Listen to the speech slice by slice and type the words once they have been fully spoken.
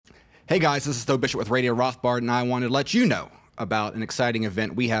Hey guys, this is Tho Bishop with Radio Rothbard, and I wanted to let you know about an exciting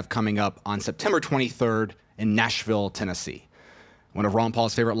event we have coming up on September 23rd in Nashville, Tennessee. One of Ron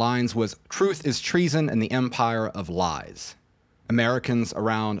Paul's favorite lines was, "Truth is treason in the empire of lies." Americans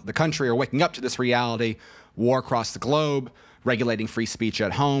around the country are waking up to this reality. War across the globe, regulating free speech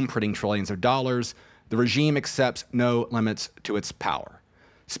at home, printing trillions of dollars. The regime accepts no limits to its power.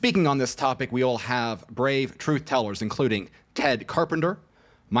 Speaking on this topic, we all have brave truth tellers, including Ted Carpenter,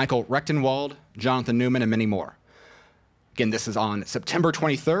 Michael Rechtenwald, Jonathan Newman, and many more. Again, this is on September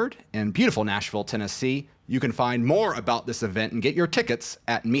 23rd in beautiful Nashville, Tennessee. You can find more about this event and get your tickets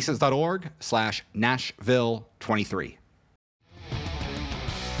at Mises.org/Nashville23.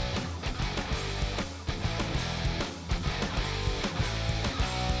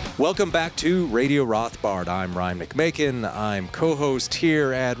 Welcome back to Radio Rothbard. I'm Ryan McMakin. I'm co-host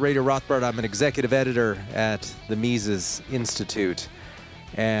here at Radio Rothbard. I'm an executive editor at the Mises Institute.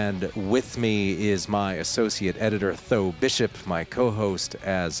 And with me is my associate editor, Tho Bishop, my co-host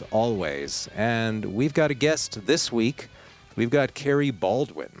as always. And we've got a guest this week. We've got Carrie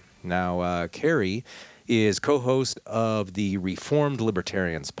Baldwin. Now, Carrie is co-host of the Reformed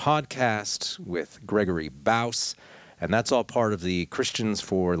Libertarians podcast with Gregory Baus, and that's all part of the Christians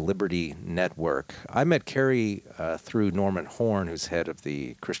for Liberty network. I met Carrie through Norman Horn, who's head of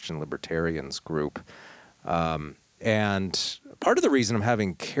the Christian Libertarians group. And part of the reason I'm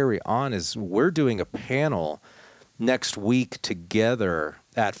having Carrie on is we're doing a panel next week together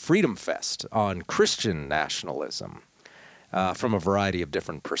at Freedom Fest on Christian nationalism from a variety of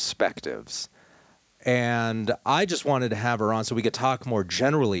different perspectives. And I just wanted to have her on so we could talk more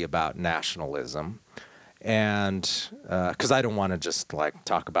generally about nationalism. And because I don't want to just like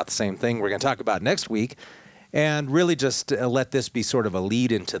talk about the same thing we're going to talk about next week, and really just let this be sort of a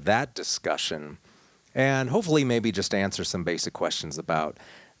lead into that discussion. And hopefully maybe just answer some basic questions about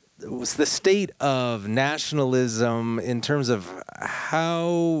the state of nationalism in terms of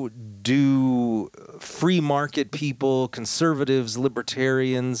how do free market people, conservatives,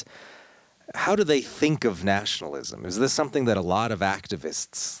 libertarians, how do they think of nationalism? Is this something that a lot of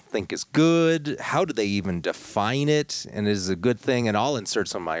activists think is good? How do they even define it? And is it a good thing? And I'll insert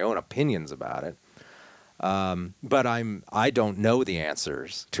some of my own opinions about it. But I don't know the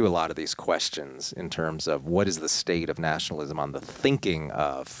answers to a lot of these questions in terms of what is the state of nationalism on the thinking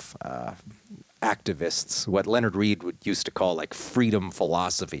of activists, what Leonard Read used to call like freedom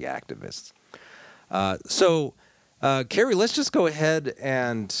philosophy activists. So, Carrie, let's just go ahead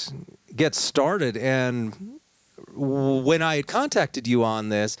and get started. And when I had contacted you on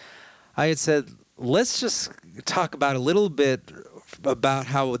this, I had said, let's just talk about a little bit about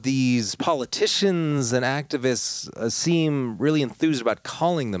how these politicians and activists seem really enthused about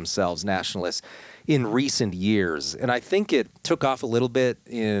calling themselves nationalists in recent years. And I think it took off a little bit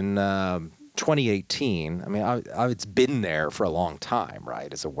in 2018. I mean, it's been there for a long time,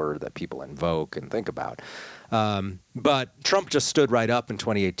 right? It's a word that people invoke and think about. But Trump just stood right up in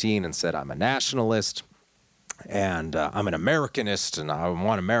 2018 and said, I'm a nationalist. And I'm an Americanist, and I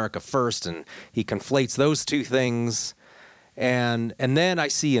want America first. And he conflates those two things. And then I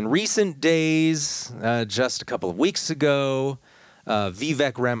see in recent days, just a couple of weeks ago,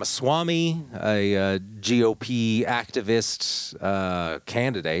 Vivek Ramaswamy, a GOP activist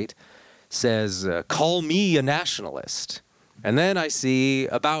candidate, says, call me a nationalist. And then I see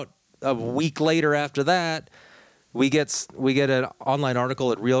about a week later after that, we get an online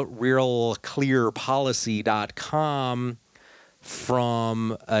article at realclearpolicy.com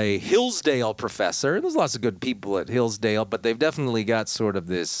from a Hillsdale professor. There's lots of good people at Hillsdale, but they've definitely got sort of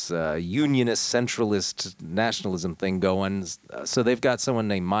this unionist, centralist nationalism thing going. So they've got someone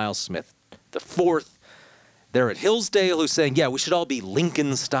named Miles Smith IV. They're at Hillsdale who's saying, yeah, we should all be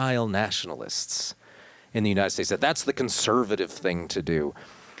Lincoln-style nationalists in the United States. That's the conservative thing to do.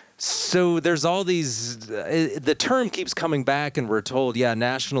 So there's all these, the term keeps coming back and we're told, yeah,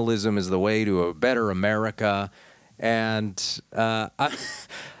 nationalism is the way to a better America. And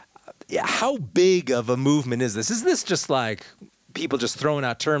how big of a movement is this? Is this just like people just throwing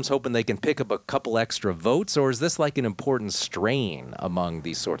out terms hoping they can pick up a couple extra votes? Or is this like an important strain among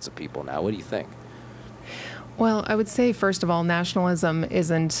these sorts of people now? What do you think? Well, I would say, first of all, nationalism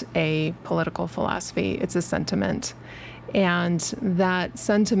isn't a political philosophy. It's a sentiment. And that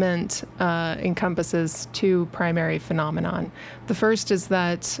sentiment encompasses two primary phenomenon. The first is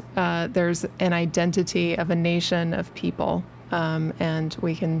that there's an identity of a nation of people, and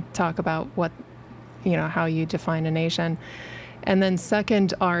we can talk about how you define a nation. And then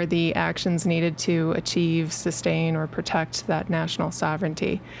second are the actions needed to achieve, sustain, or protect that national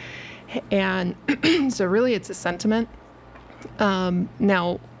sovereignty. And so really it's a sentiment.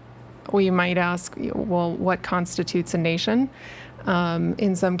 Now, we might ask, well, what constitutes a nation?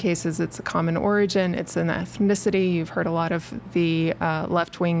 In some cases, it's a common origin, it's an ethnicity. You've heard a lot of the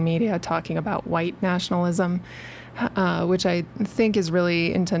left-wing media talking about white nationalism, which I think is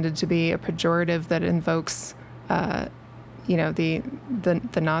really intended to be a pejorative that invokes, the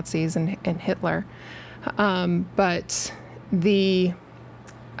Nazis and Hitler. But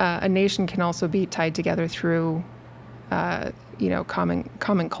a nation can also be tied together through, common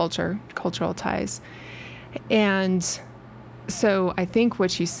cultural ties. And so I think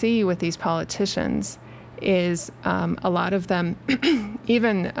what you see with these politicians is a lot of them,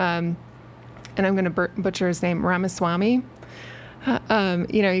 even, and I'm going to butcher his name, Ramaswamy,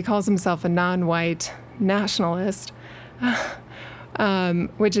 he calls himself a non-white nationalist,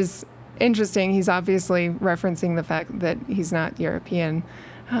 which is interesting. He's obviously referencing the fact that he's not European,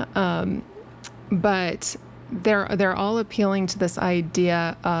 but they're all appealing to this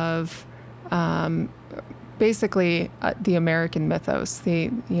idea of basically the American mythos, the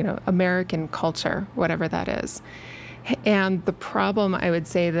American culture, whatever that is. And the problem I would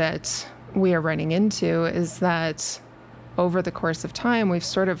say that we are running into is that over the course of time, we've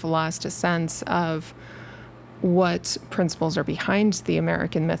sort of lost a sense of what principles are behind the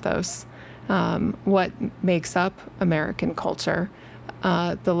American mythos, what makes up American culture.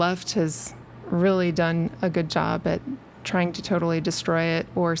 The left has really done a good job at trying to totally destroy it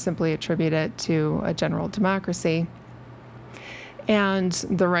or simply attribute it to a general democracy. And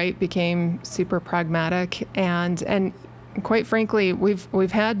the right became super pragmatic, and quite frankly,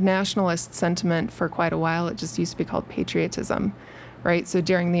 we've had nationalist sentiment for quite a while. It just used to be called patriotism, right? So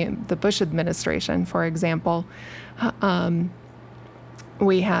during the Bush administration, for example,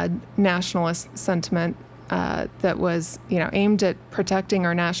 we had nationalist sentiment that was, aimed at protecting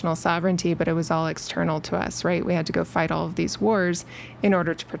our national sovereignty, but it was all external to us, right? We had to go fight all of these wars in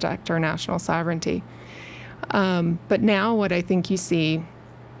order to protect our national sovereignty. But now what I think you see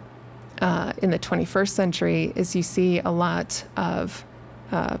in the 21st century is you see a lot of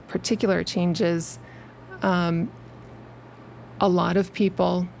particular changes. A lot of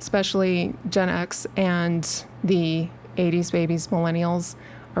people, especially Gen X and the 80s babies, millennials,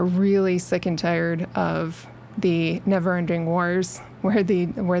 are really sick and tired of the never-ending wars. We're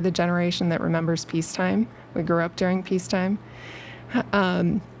the generation that remembers peacetime. We grew up during peacetime.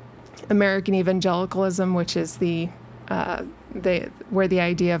 American evangelicalism, which is where the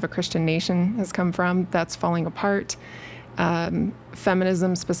idea of a Christian nation has come from, that's falling apart.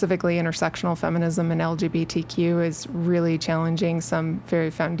 Feminism, specifically intersectional feminism and LGBTQ, is really challenging some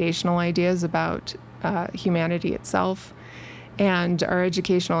very foundational ideas about humanity itself. And our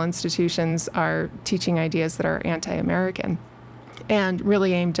educational institutions are teaching ideas that are anti-American and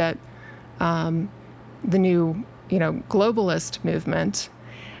really aimed at the new, globalist movement.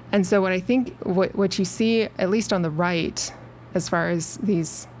 And so what I think, what you see, at least on the right, as far as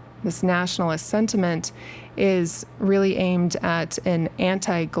this nationalist sentiment, is really aimed at an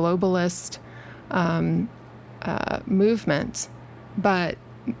anti-globalist movement. But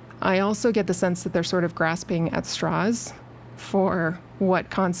I also get the sense that they're sort of grasping at straws for what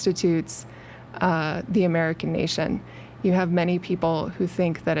constitutes the American nation. You have many people who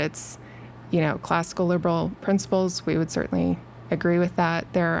think that it's, classical liberal principles. We would certainly agree with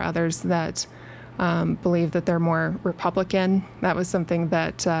that. There are others that believe that they're more Republican. That was something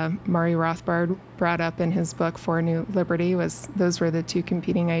that Murray Rothbard brought up in his book, For a New Liberty, those were the two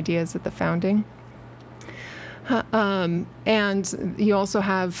competing ideas at the founding. And you also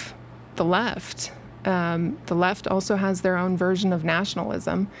have the left. The left also has their own version of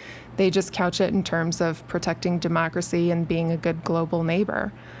nationalism. They just couch it in terms of protecting democracy and being a good global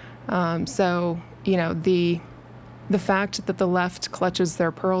neighbor. So, the fact that the left clutches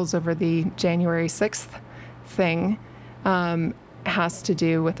their pearls over the January 6th thing has to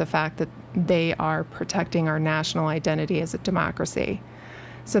do with the fact that they are protecting our national identity as a democracy.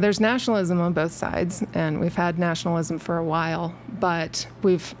 So there's nationalism on both sides, and we've had nationalism for a while, but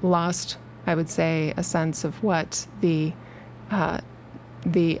we've lost, I would say, a sense of what the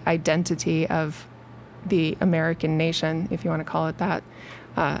identity of the American nation, if you want to call it that,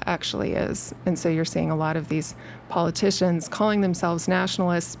 actually is. And so you're seeing a lot of these politicians calling themselves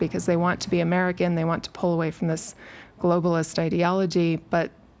nationalists because they want to be American, they want to pull away from this globalist ideology, but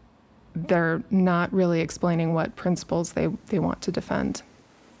they're not really explaining what principles they want to defend.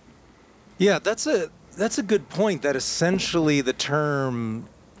 Yeah, that's a good point, that essentially the term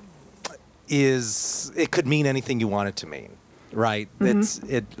it could mean anything you want it to mean, right? Mm-hmm.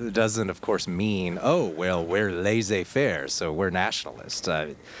 It doesn't, of course, mean, we're laissez-faire, so we're nationalists.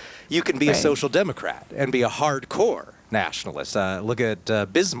 You can be a social democrat and be a hardcore nationalist. Look at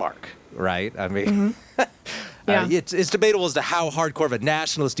Bismarck, right? I mean, Yeah. it's debatable as to how hardcore of a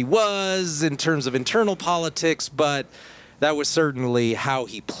nationalist he was in terms of internal politics, but that was certainly how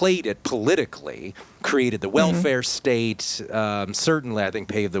he played it politically, created the welfare state, certainly, I think,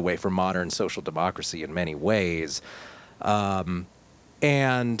 paved the way for modern social democracy in many ways.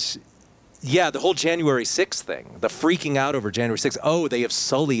 And yeah, the whole January 6th thing, the freaking out over January 6th. Oh, they have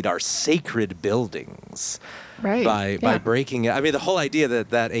sullied our sacred buildings by breaking it. I mean, the whole idea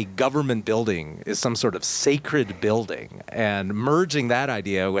that a government building is some sort of sacred building and merging that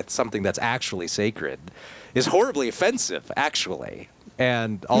idea with something that's actually sacred is horribly offensive, actually,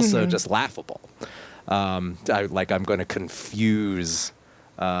 and also just laughable. I'm going to confuse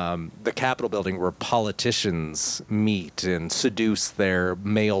the Capitol building where politicians meet and seduce their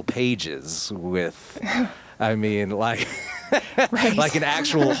male pages with, I mean, like an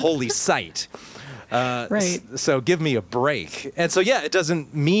actual holy site. So give me a break. And so, yeah, it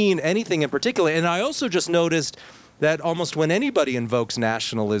doesn't mean anything in particular. And I also just noticed that almost when anybody invokes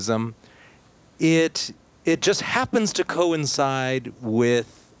nationalism, it just happens to coincide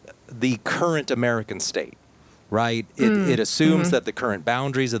with the current American state, right? It assumes that the current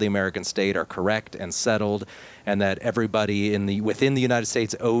boundaries of the American state are correct and settled, and that everybody within the United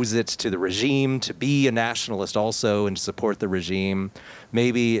States owes it to the regime to be a nationalist also and to support the regime.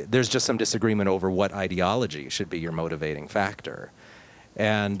 Maybe there's just some disagreement over what ideology should be your motivating factor.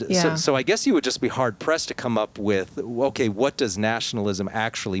 And so I guess you would just be hard-pressed to come up with, okay, what does nationalism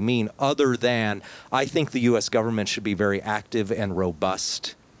actually mean, other than I think the U.S. government should be very active and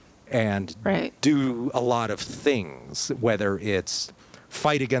robust and do a lot of things, whether it's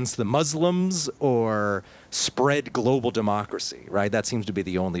fight against the Muslims or spread global democracy, right? That seems to be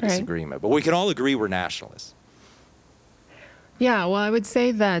the only disagreement. But we can all agree we're nationalists. Yeah, well, I would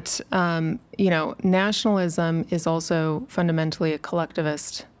say that, nationalism is also fundamentally a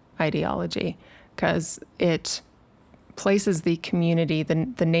collectivist ideology because it places the community,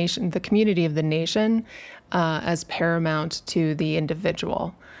 the nation, the community of the nation as paramount to the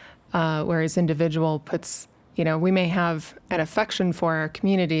individual, whereas individual puts, we may have an affection for our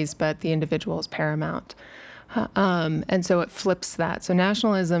communities, but the individual is paramount. And so it flips that. So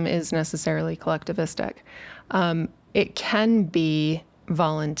nationalism is necessarily collectivistic. It can be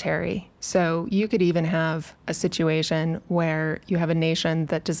voluntary. So you could even have a situation where you have a nation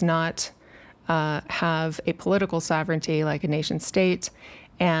that does not have a political sovereignty like a nation state,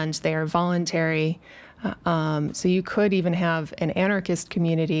 and they are voluntary. So you could even have an anarchist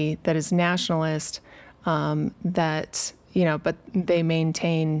community that is nationalist, but they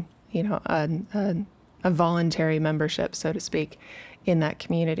maintain, a voluntary membership, so to speak, in that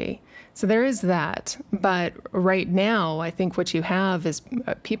community. So there is that. But right now, I think what you have is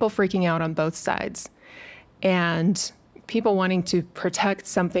people freaking out on both sides and people wanting to protect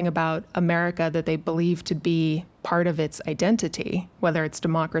something about America that they believe to be part of its identity, whether it's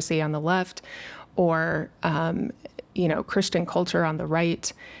democracy on the left or, Christian culture on the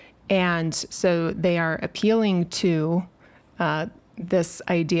right. And so they are appealing to this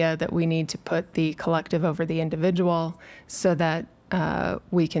idea that we need to put the collective over the individual so that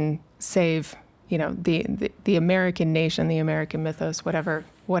we can save, the American nation, the American mythos, whatever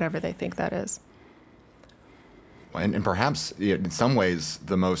they think that is. And perhaps, in some ways,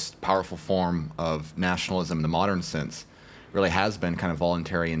 the most powerful form of nationalism in the modern sense really has been kind of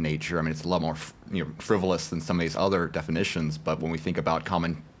voluntary in nature. I mean, it's a lot more frivolous than some of these other definitions, but when we think about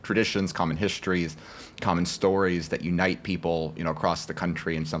common traditions, common histories, common stories that unite people, across the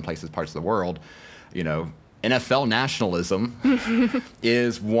country and some places, parts of the world, NFL nationalism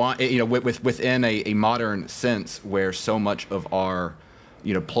is one, within a modern sense where so much of our,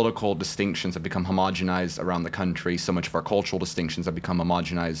 political distinctions have become homogenized around the country. So much of our cultural distinctions have become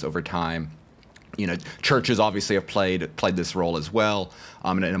homogenized over time. Churches obviously have played this role as well,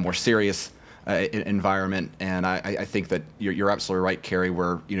 in a more serious environment. And I think that you're absolutely right, Carrie,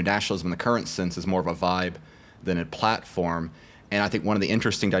 where nationalism in the current sense is more of a vibe than a platform. And I think one of the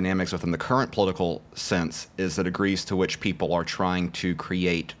interesting dynamics within the current political sense is the degrees to which people are trying to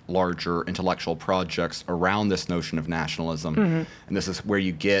create larger intellectual projects around this notion of nationalism. And this is where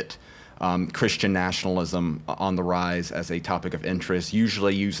you get Christian nationalism on the rise as a topic of interest,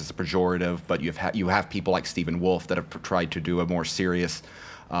 usually used as a pejorative, but you have people like Stephen Wolfe that have tried to do a more serious,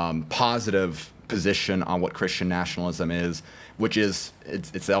 positive position on what Christian nationalism is, which is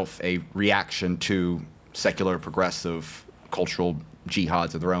itself a reaction to secular progressive cultural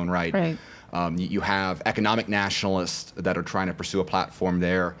jihads of their own right. You have economic nationalists that are trying to pursue a platform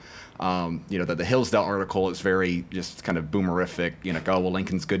there. The Hillsdale article is very just kind of boomerific. Oh, well,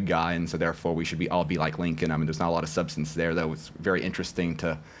 Lincoln's a good guy, and so therefore we should all be like Lincoln. I mean, there's not a lot of substance there, though. It's very interesting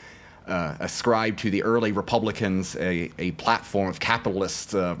to ascribe to the early Republicans a platform of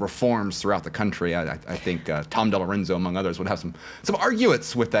capitalist reforms throughout the country. I think Tom DeLorenzo, among others, would have some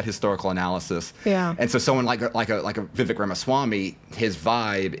arguments with that historical analysis. Yeah. And so someone like a Vivek Ramaswamy, his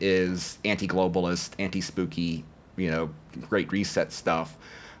vibe is anti-globalist, anti-spooky, Great Reset stuff.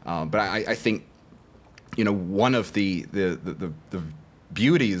 But I think, one of the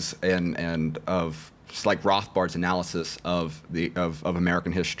beauties and of just like Rothbard's analysis of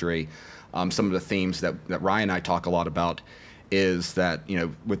American history, some of the themes that Ryan and I talk a lot about is that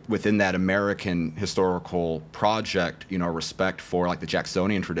within that American historical project, respect for like the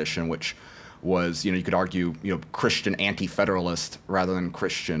Jacksonian tradition, which was you could argue Christian anti-federalist rather than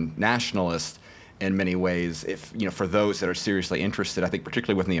Christian nationalist in many ways. If for those that are seriously interested, I think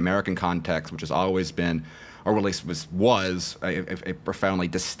particularly within the American context, which has always been, or at least was a profoundly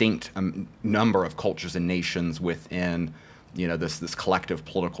distinct number of cultures and nations within, this collective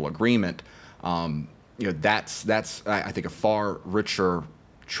political agreement. That's I think a far richer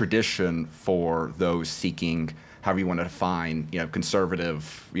tradition for those seeking, however you want to define,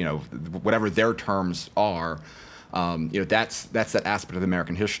 conservative, whatever their terms are. That's that aspect of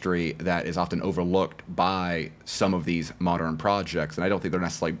American history that is often overlooked by some of these modern projects, and I don't think they're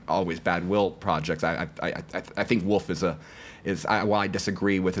necessarily always bad will projects. I think Wolf while I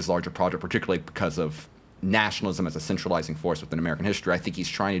disagree with his larger project, particularly because of nationalism as a centralizing force within American history. I think he's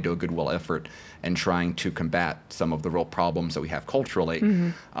trying to do a goodwill effort and trying to combat some of the real problems that we have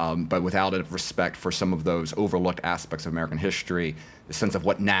culturally, but without a respect for some of those overlooked aspects of American history. The sense of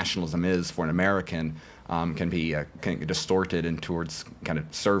what nationalism is for an American can be distorted and towards kind of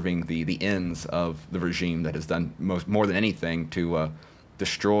serving the ends of the regime that has done more than anything to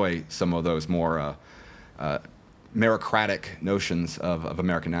destroy some of those more meritocratic notions of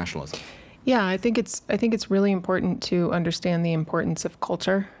American nationalism. Yeah, I think it's really important to understand the importance of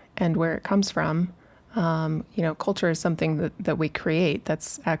culture and where it comes from. Culture is something that we create.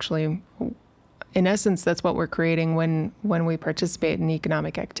 That's actually, in essence, that's what we're creating when we participate in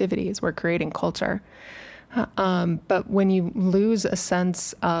economic activities. We're creating culture. But when you lose a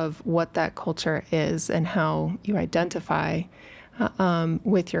sense of what that culture is and how you identify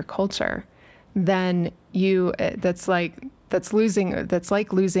with your culture, then that's like losing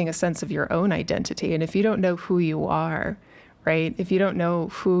a sense of your own identity. And if you don't know who you are, right? If you don't know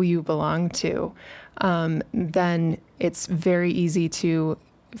who you belong to, then it's very easy to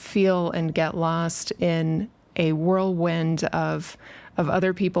feel and get lost in a whirlwind of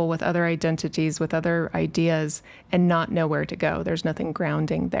other people with other identities, with other ideas, and not know where to go. There's nothing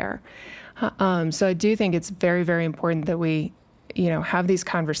grounding there. So I do think it's very, very important that we, have these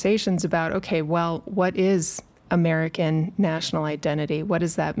conversations about, okay, well, what is American national identity? What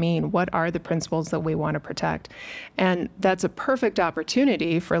does that mean? What are the principles that we want to protect? And that's a perfect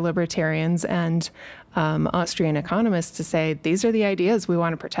opportunity for libertarians and Austrian economists to say, these are the ideas we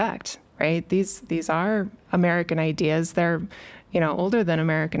want to protect, right? These are American ideas. They're older than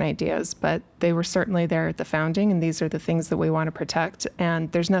American ideas, but they were certainly there at the founding, and these are the things that we want to protect. And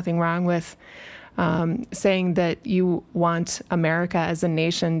there's nothing wrong with saying that you want America as a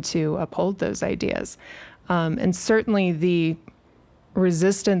nation to uphold those ideas. And certainly the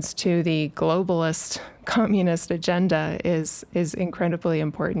resistance to the globalist communist agenda is incredibly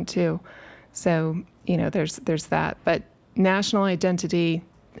important too. So, there's that. But national identity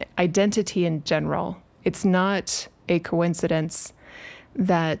in general, it's not a coincidence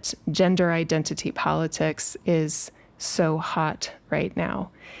that gender identity politics is so hot right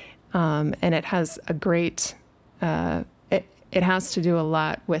now. And it has a great, it has to do a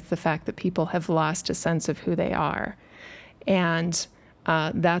lot with the fact that people have lost a sense of who they are. And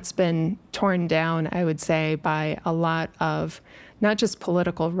that's been torn down, I would say, by a lot of not just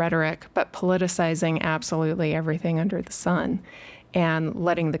political rhetoric, but politicizing absolutely everything under the sun and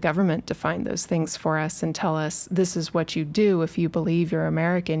letting the government define those things for us and tell us, this is what you do if you believe you're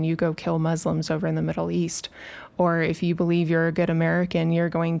American, you go kill Muslims over in the Middle East. Or if you believe you're a good American, you're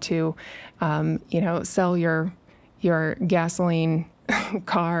going to, sell your gasoline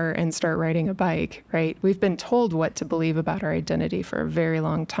car and start riding a bike, right? We've been told what to believe about our identity for a very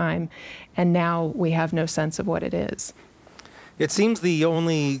long time, and now we have no sense of what it is. It seems the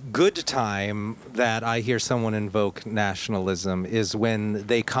only good time that I hear someone invoke nationalism is when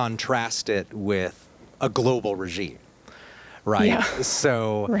they contrast it with a global regime, right? Yeah.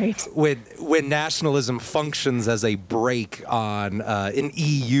 So Right. when nationalism functions as a brake on an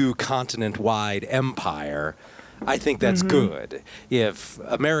EU continent-wide empire, I think that's good. If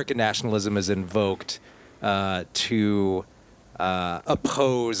American nationalism is invoked to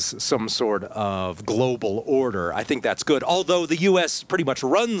oppose some sort of global order, I think that's good. Although the U.S. pretty much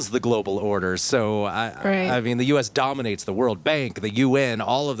runs the global order, so I mean, the U.S. dominates the World Bank, the UN,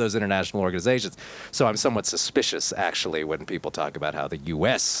 all of those international organizations. So I'm somewhat suspicious, actually, when people talk about how the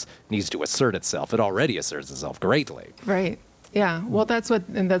U.S. needs to assert itself. It already asserts itself greatly. Right. Yeah. Well, that's what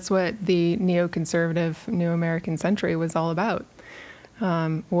the neoconservative New American Century was all about.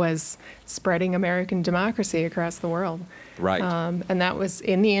 Was spreading American democracy across the world. Right. And that was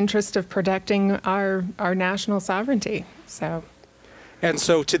in the interest of protecting our national sovereignty. So. And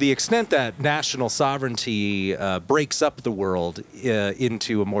so, to the extent that national sovereignty breaks up the world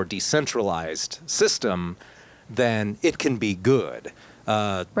into a more decentralized system, then it can be good.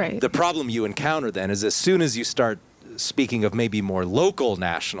 Right. The problem you encounter then is as soon as you start speaking of maybe more local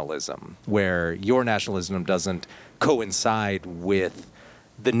nationalism, where your nationalism doesn't coincide with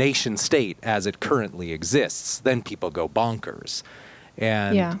the nation state as it currently exists, then people go bonkers.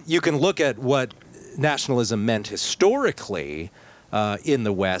 And you can look at what nationalism meant historically in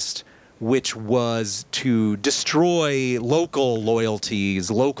the West, which was to destroy local loyalties,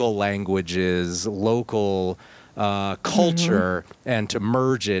 local languages, local culture, and to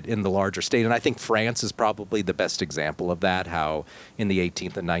merge it in the larger state. And I think France is probably the best example of that, how in the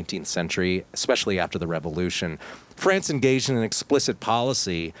 18th and 19th century, especially after the Revolution, France engaged in an explicit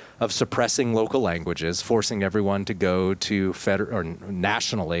policy of suppressing local languages, forcing everyone to go to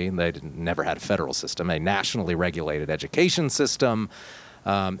nationally, they never had a federal system, a nationally regulated education system,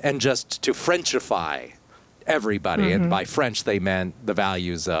 and just to Frenchify everybody. And by French, they meant the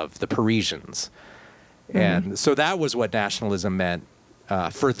values of the Parisians. And so that was what nationalism meant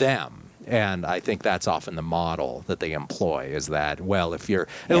for them. And I think that's often the model that they employ is that, well, if you're...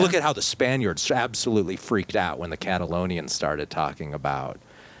 And look at how the Spaniards absolutely freaked out when the Catalonians started talking about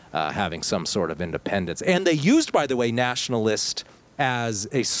having some sort of independence. And they used, by the way, nationalist as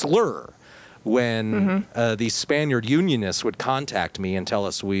a slur. When these Spaniard Unionists would contact me and tell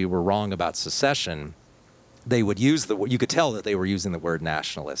us we were wrong about secession, they would use you could tell that they were using the word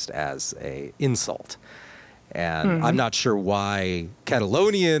nationalist as a insult. And I'm not sure why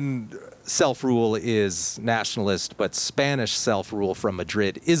Catalonian self-rule is nationalist, but Spanish self-rule from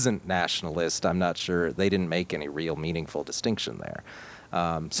Madrid isn't nationalist. I'm not sure. They didn't make any real meaningful distinction there.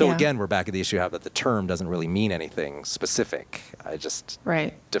 Again, we're back at the issue how that the term doesn't really mean anything specific. I just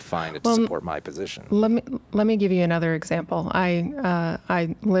define it to support my position. Let me give you another example.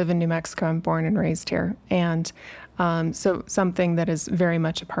 I live in New Mexico. I'm born and raised here, and so something that is very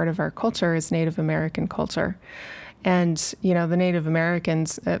much a part of our culture is Native American culture, and the Native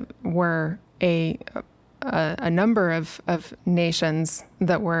Americans were a number of nations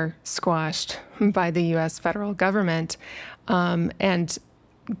that were squashed by the U.S. federal government, and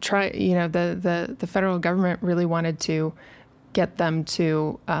the federal government really wanted to get them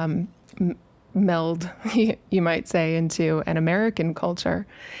to meld, you might say, into an American culture,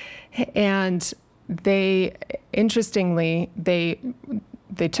 and interestingly they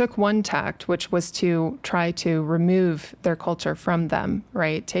took one tact, which was to try to remove their culture from them,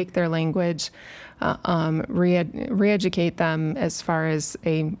 right? Take their language, re-educate them as far as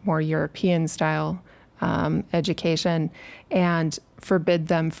a more European style education, and forbid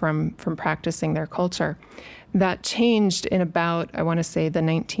them from practicing their culture. That changed in about, I want to say, the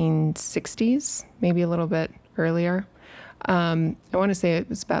 1960s, maybe a little bit earlier. I want to say it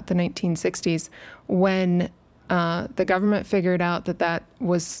was about the 1960s when the government figured out that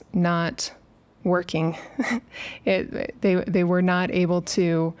was not working. They were not able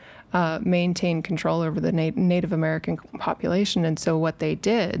to maintain control over the Native American population. And so what they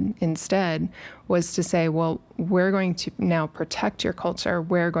did instead was to say, well, we're going to now protect your culture.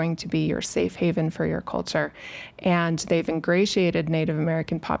 We're going to be your safe haven for your culture. And they've ingratiated Native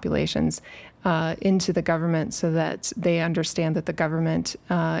American populations into the government so that they understand that the government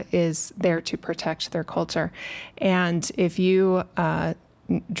is there to protect their culture. And if you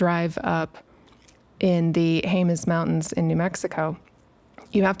drive up in the Jemez Mountains in New Mexico,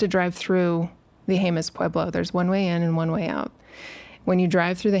 you have to drive through the Jemez Pueblo. There's one way in and one way out. When you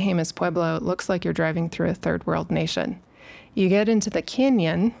drive through the Jemez Pueblo, it looks like you're driving through a third world nation. You get into the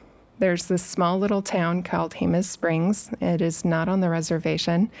canyon, there's this small little town called Jemez Springs. It is not on the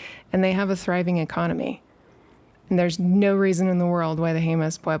reservation, and they have a thriving economy. And there's no reason in the world why the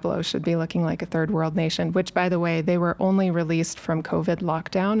Jemez Pueblo should be looking like a third world nation, which, by the way, they were only released from COVID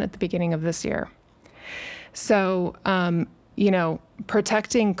lockdown at the beginning of this year. So,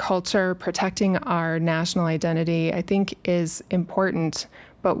 protecting culture, protecting our national identity, I think is important,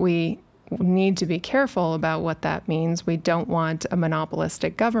 but we need to be careful about what that means. We don't want a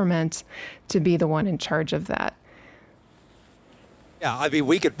monopolistic government to be the one in charge of that. Yeah, I mean,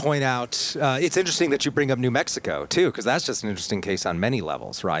 we could point out, it's interesting that you bring up New Mexico, too, because that's just an interesting case on many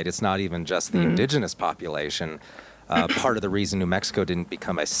levels, right? It's not even just the indigenous population. Part of the reason New Mexico didn't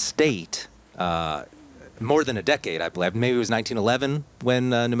become a state more than a decade, I believe. Maybe it was 1911 when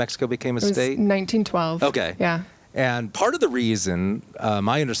New Mexico became a state? 1912. Okay. Yeah. And part of the reason,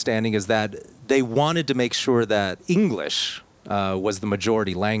 my understanding, is that they wanted to make sure that English was the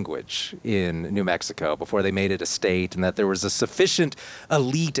majority language in New Mexico before they made it a state, and that there was a sufficient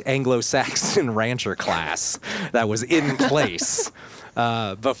elite Anglo-Saxon rancher class that was in place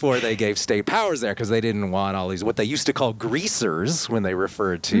before they gave state powers there, because they didn't want all these, what they used to call greasers when they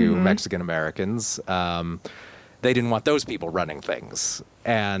referred to Mexican Americans. They didn't want those people running things.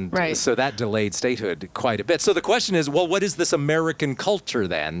 And so that delayed statehood quite a bit. So the question is, well, what is this American culture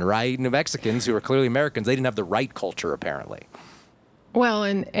then, right? New Mexicans, who are clearly Americans, they didn't have the right culture, apparently. Well,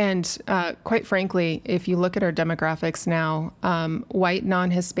 and quite frankly, if you look at our demographics now, white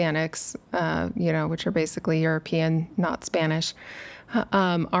non-Hispanics, which are basically European, not Spanish,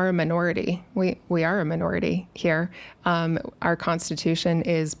 are a minority. We are a minority here. Our Constitution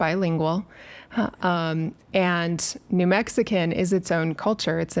is bilingual. And New Mexican is its own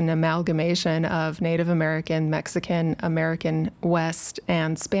culture. It's an amalgamation of Native American, Mexican, American West,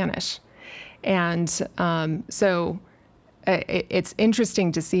 and Spanish. And so it's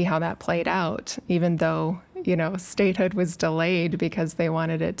interesting to see how that played out, even though, statehood was delayed because they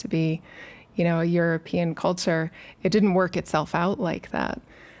wanted it to be, a European culture. It didn't work itself out like that.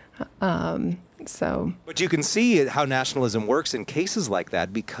 But you can see how nationalism works in cases like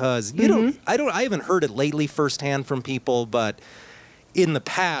that, because I haven't heard it lately firsthand from people, but in the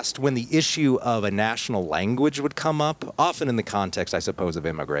past, when the issue of a national language would come up, often in the context, I suppose, of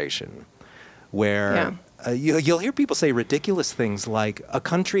immigration, where you'll hear people say ridiculous things like a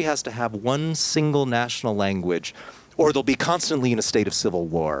country has to have one single national language, or they'll be constantly in a state of civil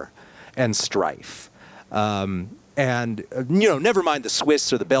war and strife. And, never mind the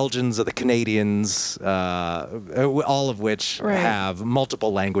Swiss or the Belgians or the Canadians, all of which have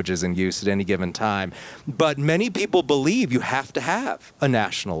multiple languages in use at any given time. But many people believe you have to have a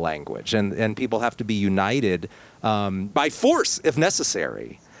national language, and people have to be united by force if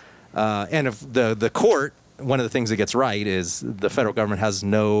necessary. And if the court, one of the things it gets right is the federal government has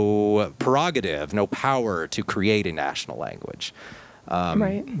no prerogative, no power to create a national language.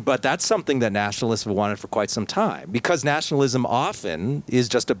 But that's something that nationalists have wanted for quite some time, because nationalism often is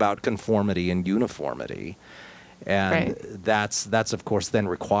just about conformity and uniformity. And that's of course then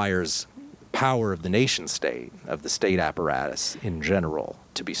requires power of the nation state, of the state apparatus in general,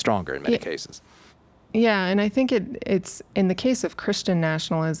 to be stronger in many cases. Yeah, and I think it's in the case of Christian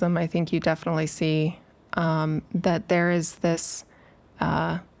nationalism, I think you definitely see that there is this,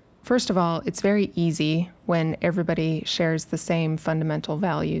 first of all, it's very easy when everybody shares the same fundamental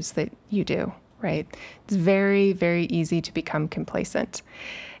values that you do, right? It's very, very easy to become complacent.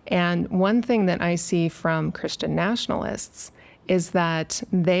 And one thing that I see from Christian nationalists is that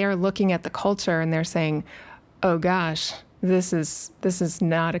they are looking at the culture and they're saying, oh gosh, this is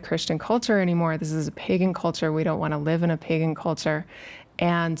not a Christian culture anymore. This is a pagan culture. We don't want to live in a pagan culture.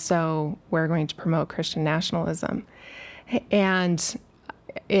 And so we're going to promote Christian nationalism. And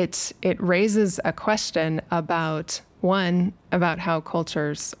it raises a question about how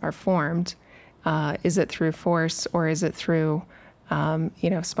cultures are formed. Is it through force, or is it through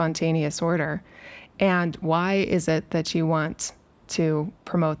spontaneous order? And why is it that you want to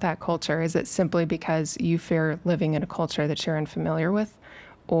promote that culture? Is it simply because you fear living in a culture that you're unfamiliar with,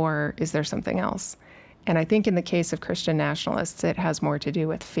 or is there something else? And I think in the case of Christian nationalists, it has more to do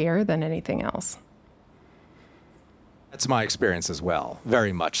with fear than anything else. That's my experience as well,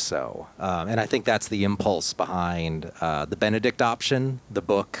 very much so. And I think that's the impulse behind the Benedict option, the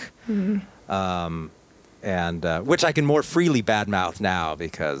book, and which I can more freely badmouth now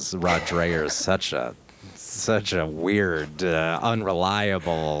because Rod Dreher is such a weird,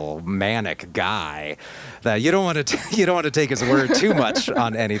 unreliable, manic guy that you don't want to take his word too much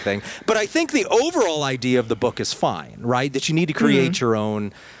on anything. But I think the overall idea of the book is fine, right? That you need to create your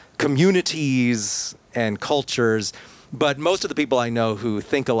own communities and cultures. But most of the people I know who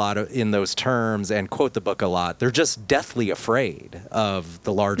think a lot in those terms and quote the book a lot, they're just deathly afraid of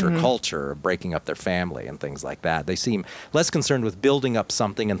the larger culture, breaking up their family and things like that. They seem less concerned with building up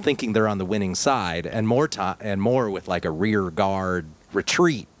something and thinking they're on the winning side, and more with like a rear guard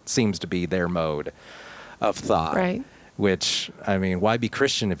retreat seems to be their mode of thought. Right. which, I mean, why be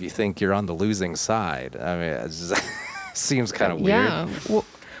Christian if you think you're on the losing side? I mean, it just seems kind of weird. Yeah.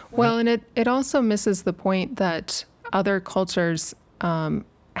 Well, and it also misses the point that other cultures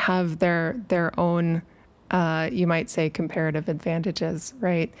have their own, you might say, comparative advantages,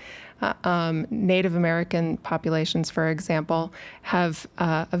 right? Native American populations, for example, have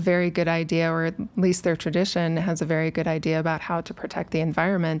a very good idea, or at least their tradition has a very good idea about how to protect the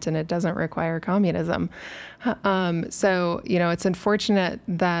environment, and it doesn't require communism. So, it's unfortunate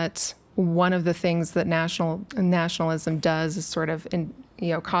that one of the things that nationalism does is sort of,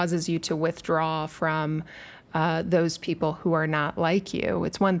 causes you to withdraw from those people who are not like you.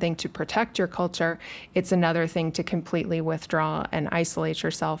 It's one thing to protect your culture. It's another thing to completely withdraw and isolate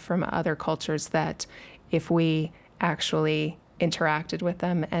yourself from other cultures that, if we actually interacted with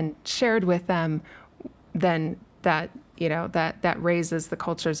them and shared with them, then that raises the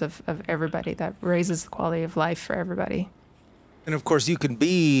cultures of everybody. That raises the quality of life for everybody. And of course, you can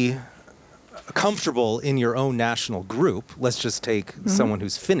be comfortable in your own national group. Let's just take someone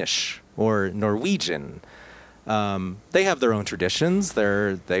who's Finnish or Norwegian. They have their own traditions.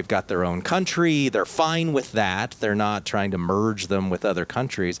 They've got their own country. They're fine with that. They're not trying to merge them with other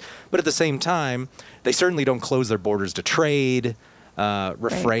countries. But at the same time, they certainly don't close their borders to trade,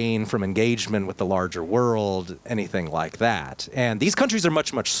 refrain from engagement with the larger world, anything like that. And these countries are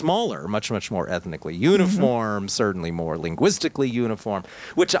much, much smaller, much, much more ethnically uniform, certainly more linguistically uniform,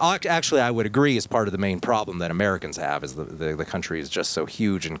 which actually I would agree is part of the main problem that Americans have, is the country is just so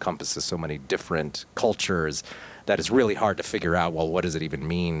huge, encompasses so many different cultures, that it's really hard to figure out, well, what does it even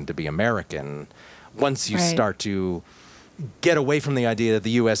mean to be American? Once you start to get away from the idea that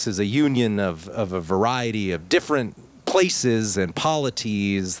the U.S. is a union of a variety of different places and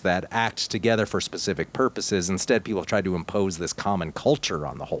polities that act together for specific purposes. Instead, people have tried to impose this common culture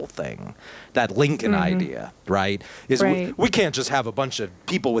on the whole thing. That Lincoln idea, right? Is we can't just have a bunch of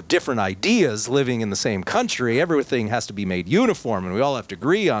people with different ideas living in the same country. Everything has to be made uniform, and we all have to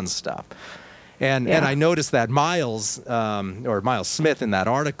agree on stuff. And I noticed that Miles Smith in that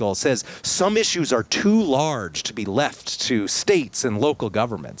article says some issues are too large to be left to states and local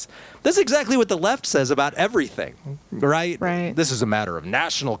governments. That's exactly what the left says about everything, right? This is a matter of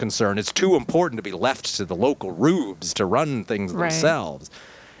national concern. It's too important to be left to the local rubes to run things themselves.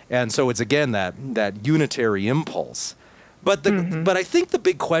 And so it's, again, that unitary impulse. But but I think the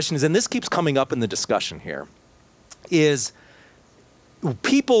big question is, and this keeps coming up in the discussion here, is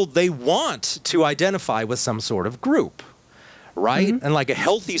people, they want to identify with some sort of group, right? And like a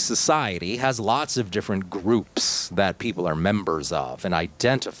healthy society has lots of different groups that people are members of and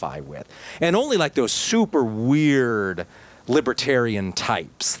identify with. And only like those super weird libertarian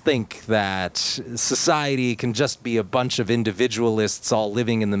types think that society can just be a bunch of individualists all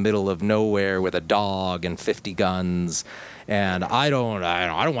living in the middle of nowhere with a dog and 50 guns. And I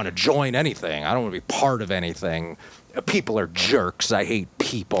don't want to join anything. I don't want to be part of anything. People are jerks. I hate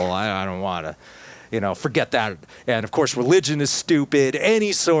people. I don't want to, forget that. And of course, religion is stupid.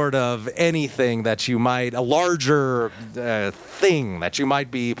 Any sort of anything that you might, a larger thing that you might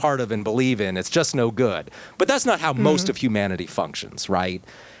be part of and believe in, it's just no good. But that's not how most of humanity functions, right?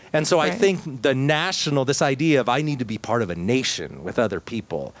 And so I think this idea of I need to be part of a nation with other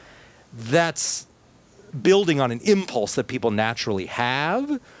people, that's building on an impulse that people naturally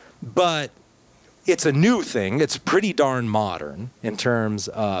have, but it's a new thing. It's pretty darn modern in terms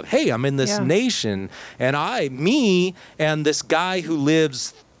of, hey, I'm in this nation, and me and this guy who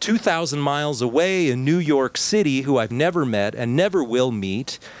lives 2,000 miles away in New York City, who I've never met and never will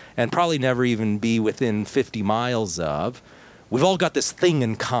meet, and probably never even be within 50 miles of, we've all got this thing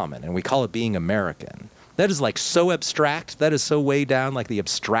in common, and we call it being American. That is like so abstract. That is so way down like the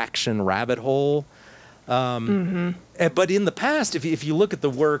abstraction rabbit hole. But in the past, if you look at the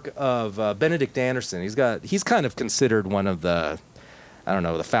work of Benedict Anderson, he's kind of considered one of the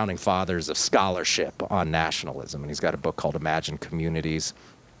founding fathers of scholarship on nationalism, and he's got a book called Imagine Communities,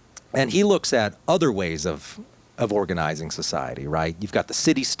 and he looks at other ways of organizing society. Right? You've got the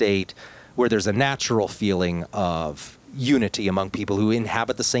city-state, where there's a natural feeling of unity among people who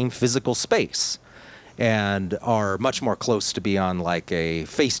inhabit the same physical space and are much more close to be on like a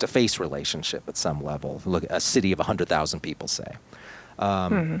face-to-face relationship at some level. Look at a city of 100,000 people, say.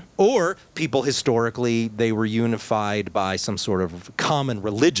 Or people historically, they were unified by some sort of common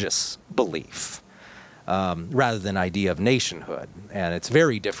religious belief rather than idea of nationhood, and it's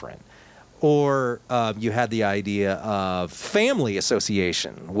very different. Or you had the idea of family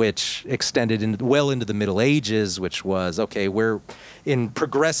association, which extended well into the Middle Ages, which was, okay, we're in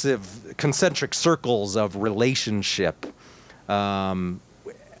progressive concentric circles of relationship.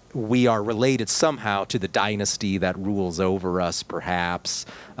 we are related somehow to the dynasty that rules over us, perhaps,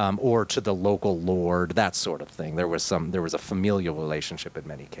 or to the local lord, that sort of thing. There was a familial relationship in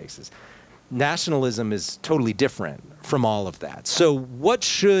many cases. Nationalism is totally different from all of that. So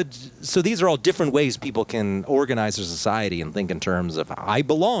these are all different ways people can organize their society and think in terms of, I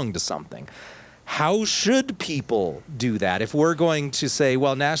belong to something. How should people do that? If we're going to say,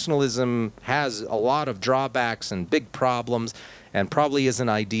 well, nationalism has a lot of drawbacks and big problems and probably isn't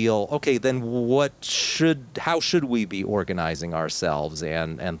ideal, okay, then how should we be organizing ourselves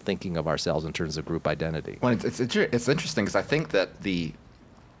and thinking of ourselves in terms of group identity? Well, it's interesting because I think that the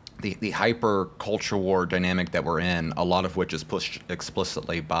hyper culture war dynamic that we're in, a lot of which is pushed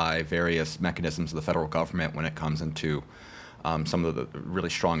explicitly by various mechanisms of the federal government when it comes into some of the really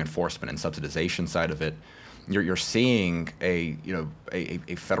strong enforcement and subsidization side of it, you're seeing a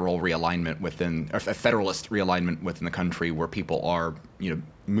federal realignment within, or a federalist realignment within the country where people are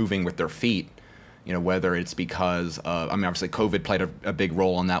moving with their feet. Whether it's because obviously COVID played a big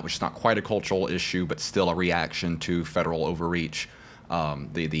role in that, which is not quite a cultural issue, but still a reaction to federal overreach.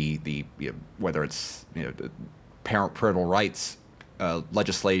 Whether it's parental rights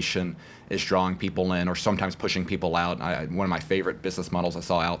legislation is drawing people in or sometimes pushing people out. One of my favorite business models I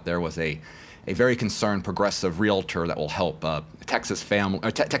saw out there was a very concerned progressive realtor that will help Texas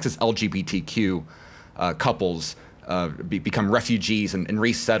LGBTQ couples become refugees and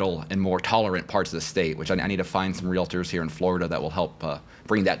resettle in more tolerant parts of the state, which I need to find some realtors here in Florida that will help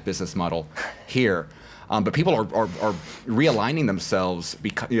bring that business model here. But people are realigning themselves,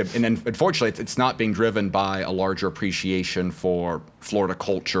 and unfortunately, it's not being driven by a larger appreciation for Florida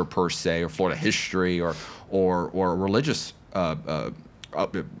culture per se, or Florida history, or a religious an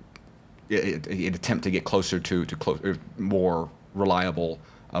attempt to get closer to more reliable,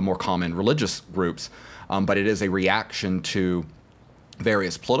 more common religious groups. But it is a reaction to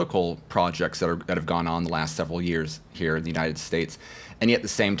various political projects that have gone on the last several years here in the United States. And yet at the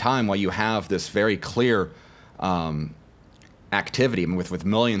same time, while you have this very clear activity with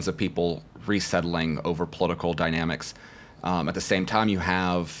millions of people resettling over political dynamics, at the same time you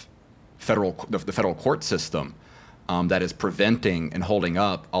have the federal court system that is preventing and holding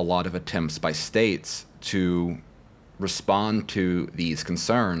up a lot of attempts by states to respond to these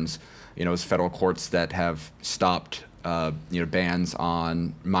concerns. As federal courts that have stopped bans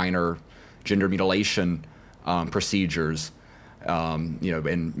on minor gender mutilation procedures.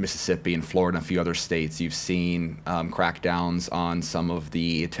 In Mississippi and Florida and a few other states, you've seen crackdowns on some of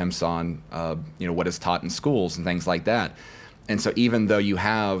the attempts on, what is taught in schools and things like that. And so even though you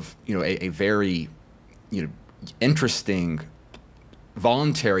have, a very, interesting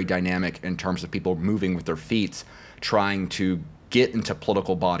voluntary dynamic in terms of people moving with their feet, trying to get into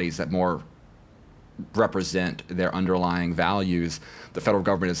political bodies that more represent their underlying values, the federal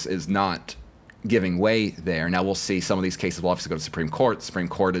government is not giving way there. Now we'll see some of these cases will obviously go to the Supreme Court. The Supreme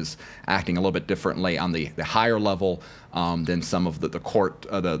Court is acting a little bit differently on the higher level than some of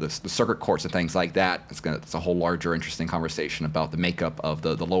the circuit courts and things like that. It's a whole larger interesting conversation about the makeup of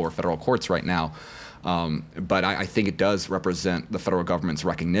the lower federal courts right now. But I think it does represent the federal government's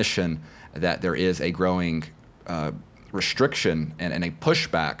recognition that there is a growing restriction and a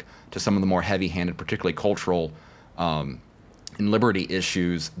pushback to some of the more heavy-handed, particularly cultural and liberty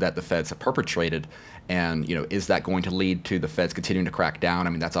issues that the feds have perpetrated. And is that going to lead to the feds continuing to crack down? I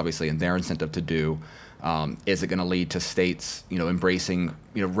mean, that's obviously in their incentive to do. Is it going to lead to states, embracing,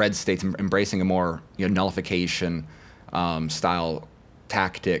 red states embracing a more nullification style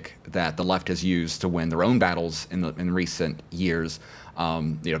tactic that the left has used to win their own battles in recent years?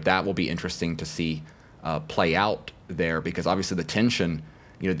 That will be interesting to see play out there, because obviously the tension,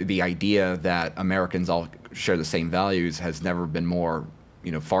 the idea that Americans all share the same values has never been more,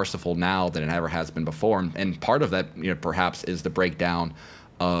 farcical now than it ever has been before. And part of that, perhaps is the breakdown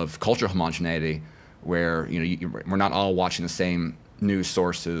of cultural homogeneity, where, we're not all watching the same news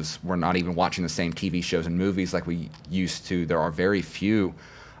sources. We're not even watching the same TV shows and movies like we used to. There are very few,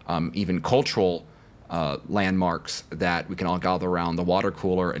 even cultural landmarks that we can all gather around the water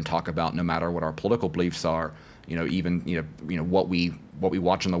cooler and talk about, no matter what our political beliefs are. What we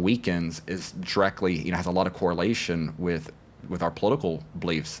watch on the weekends is directly, has a lot of correlation with our political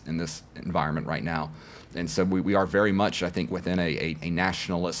beliefs in this environment right now. And so we are very much, I think, within a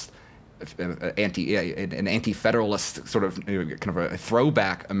nationalist, an anti-federalist sort of kind of a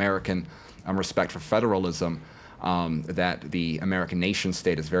throwback American respect for federalism that the American nation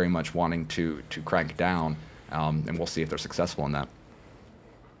state is very much wanting to crack down, and we'll see if they're successful in that.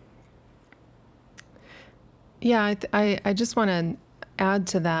 Yeah, I just want to add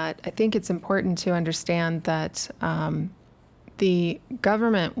to that. I think it's important to understand that the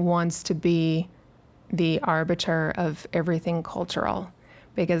government wants to be the arbiter of everything cultural,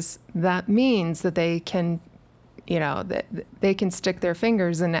 because that means that they can, that they can stick their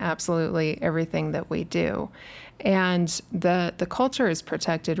fingers into absolutely everything that we do. And the culture is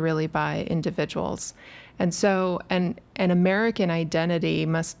protected really by individuals. And so an American identity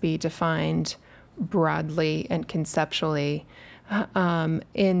must be defined broadly and conceptually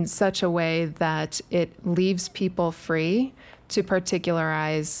in such a way that it leaves people free to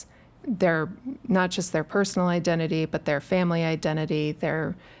particularize not just their personal identity, but their family identity,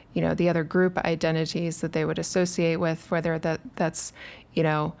 their, the other group identities that they would associate with, whether that's,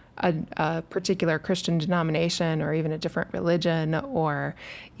 a particular Christian denomination or even a different religion, or,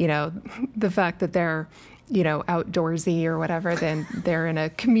 the fact that they're, outdoorsy or whatever, then they're in a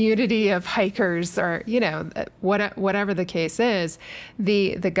community of hikers, or, whatever the case is,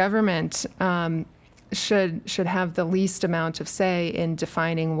 the government should have the least amount of say in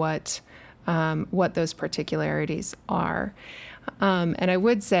defining what those particularities are. And I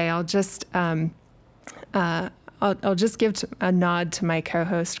would say I'll just give a nod to my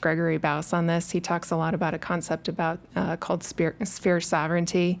co-host Gregory Baus on this. He talks a lot about a concept called sphere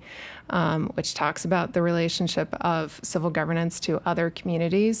sovereignty, which talks about the relationship of civil governance to other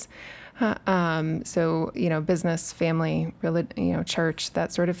communities. So, business, family, church,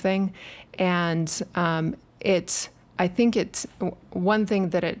 that sort of thing. And I think one thing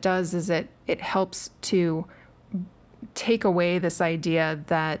that it does is it helps to take away this idea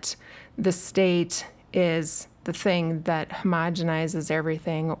that the state is the thing that homogenizes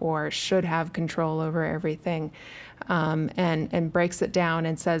everything or should have control over everything, and breaks it down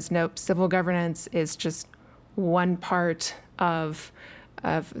and says, nope, civil governance is just one part of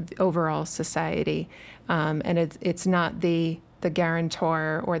the overall society, and it's not the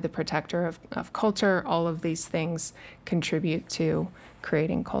guarantor or the protector of culture. All of these things contribute to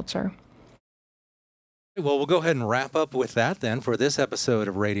creating culture. Well, we'll go ahead and wrap up with that then for this episode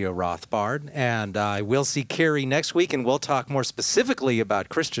of Radio Rothbard. And we'll see Carrie next week, and we'll talk more specifically about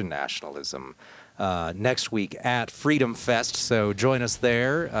Christian nationalism next week at Freedom Fest. So join us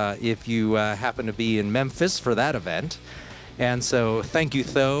there if you happen to be in Memphis for that event. And so thank you,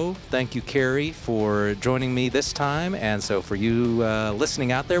 Tho. Thank you, Carrie, for joining me this time. And so for you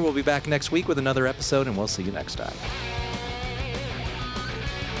listening out there, we'll be back next week with another episode, and we'll see you next time.